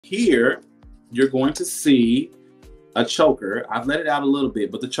Here, you're going to see a choker. I've let it out a little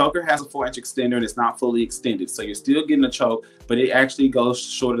bit, but the choker has a 4-inch extender and it's not fully extended. So you're still getting a choke, but it actually goes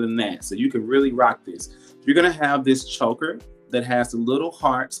shorter than that. So you can really rock this. You're gonna have this choker that has the little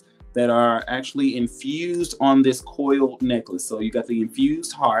hearts that are actually infused on this coil necklace. So you got the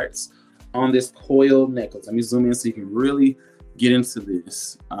infused hearts on this coil necklace. Let me zoom in so you can really get into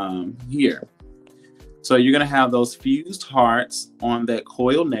this here. So you're gonna have those fused hearts on that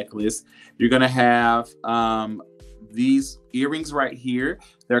coil necklace. You're gonna have these earrings right here.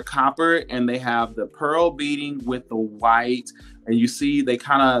 They're copper and they have the pearl beading with the white. And you see they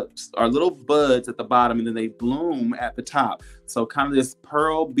kind of are little buds at the bottom and then they bloom at the top. So kind of this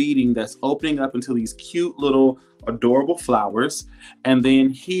pearl beading that's opening up into these cute little adorable flowers. And then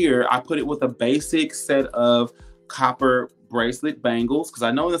here I put it with a basic set of copper bracelet bangles, because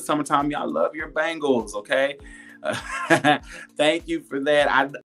I know in the summertime y'all love your bangles, okay? Thank you for that.